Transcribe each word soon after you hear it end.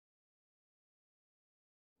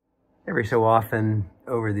Every so often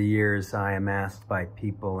over the years, I am asked by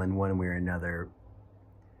people in one way or another,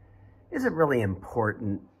 is it really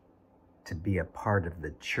important to be a part of the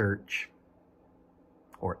church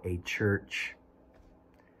or a church?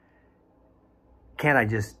 Can't I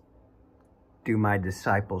just do my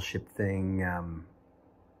discipleship thing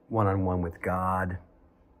one-on-one with God?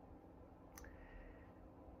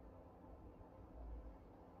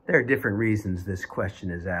 There are different reasons this question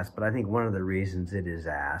is asked, but I think one of the reasons it is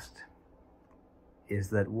asked is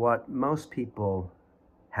that what most people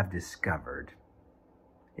have discovered,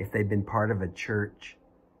 if they've been part of a church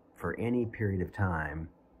for any period of time,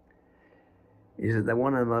 is that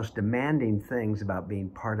one of the most demanding things about being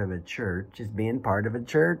part of a church is being part of a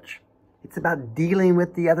church. It's about dealing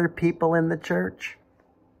with the other people in the church.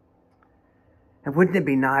 And wouldn't it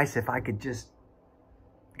be nice if I could just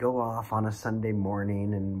go off on a Sunday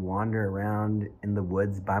morning and wander around in the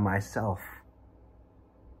woods by myself?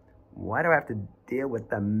 Why do I have to deal with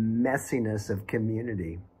the messiness of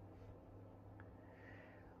community?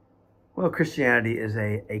 Well, Christianity is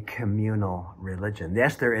a communal religion.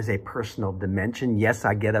 Yes, there is a personal dimension. Yes,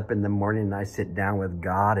 I get up in the morning and I sit down with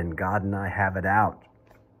God, and God and I have it out.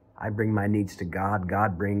 I bring my needs to God.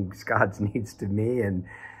 God brings God's needs to me. And,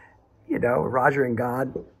 Roger and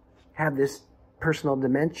God have this personal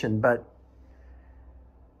dimension. But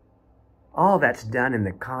all that's done in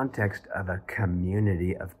the context of a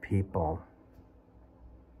community of people.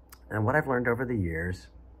 And what I've learned over the years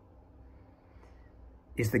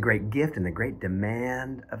is the great gift and the great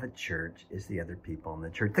demand of a church is the other people in the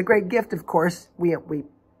church. The great gift, of course, we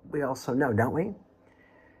also know, don't we?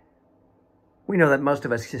 We know that most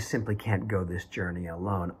of us just simply can't go this journey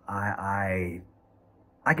alone. I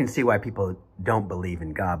can see why people don't believe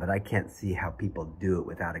in God, but I can't see how people do it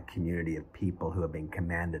without a community of people who have been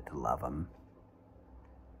commanded to love Him.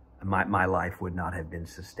 My life would not have been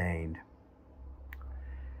sustained.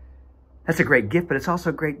 That's a great gift, but it's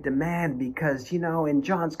also a great demand because, in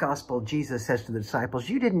John's gospel, Jesus says to the disciples,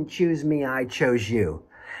 "You didn't choose me, I chose you."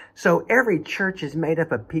 So every church is made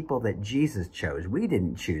up of people that Jesus chose. We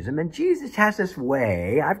didn't choose them. And Jesus has this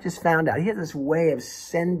way, I've just found out, He has this way of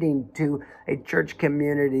sending to a church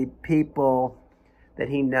community people that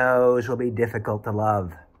He knows will be difficult to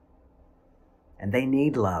love. And they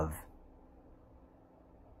need love.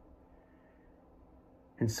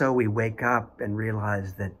 And so we wake up and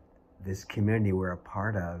realize that this community we're a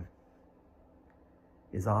part of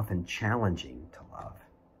is often challenging to love.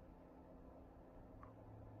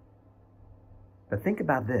 But think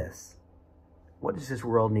about this. What does this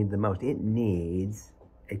world need the most? It needs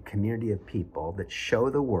a community of people that show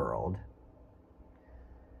the world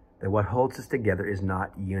that what holds us together is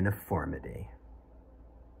not uniformity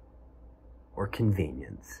or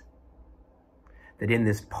convenience. That in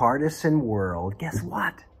this partisan world, guess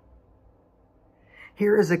what?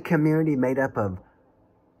 Here is a community made up of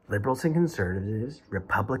liberals and conservatives,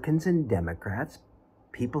 Republicans and Democrats,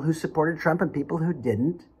 people who supported Trump and people who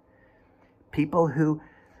didn't, people who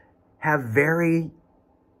have very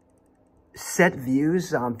set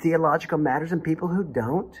views on theological matters and people who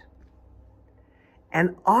don't.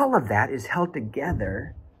 And all of that is held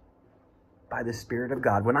together by the Spirit of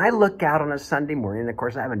God. When I look out on a Sunday morning, and of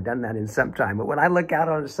course I haven't done that in some time, but when I look out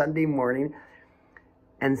on a Sunday morning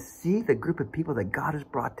and see the group of people that God has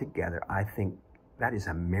brought together, I think that is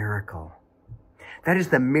a miracle. That is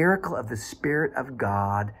the miracle of the Spirit of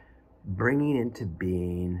God bringing into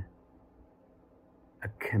being a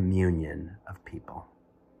communion of people.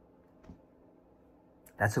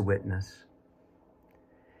 That's a witness.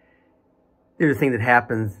 The other thing that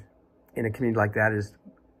happens in a community like that is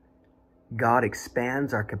God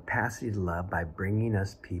expands our capacity to love by bringing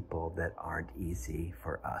us people that aren't easy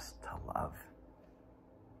for us to love.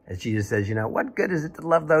 As Jesus says, what good is it to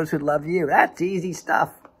love those who love you? That's easy stuff.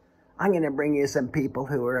 I'm going to bring you some people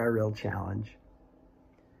who are a real challenge.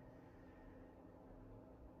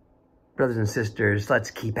 Brothers and sisters,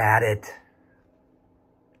 let's keep at it.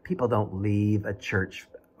 People don't leave a church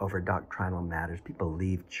over doctrinal matters. People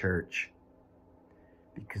leave church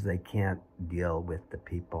because they can't deal with the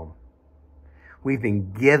people. We've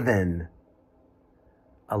been given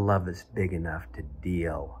a love that's big enough to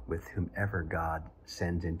deal with whomever God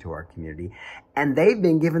sends into our community. And they've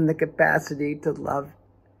been given the capacity to love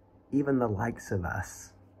even the likes of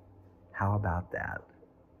us. How about that?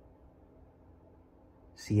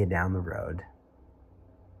 See you down the road.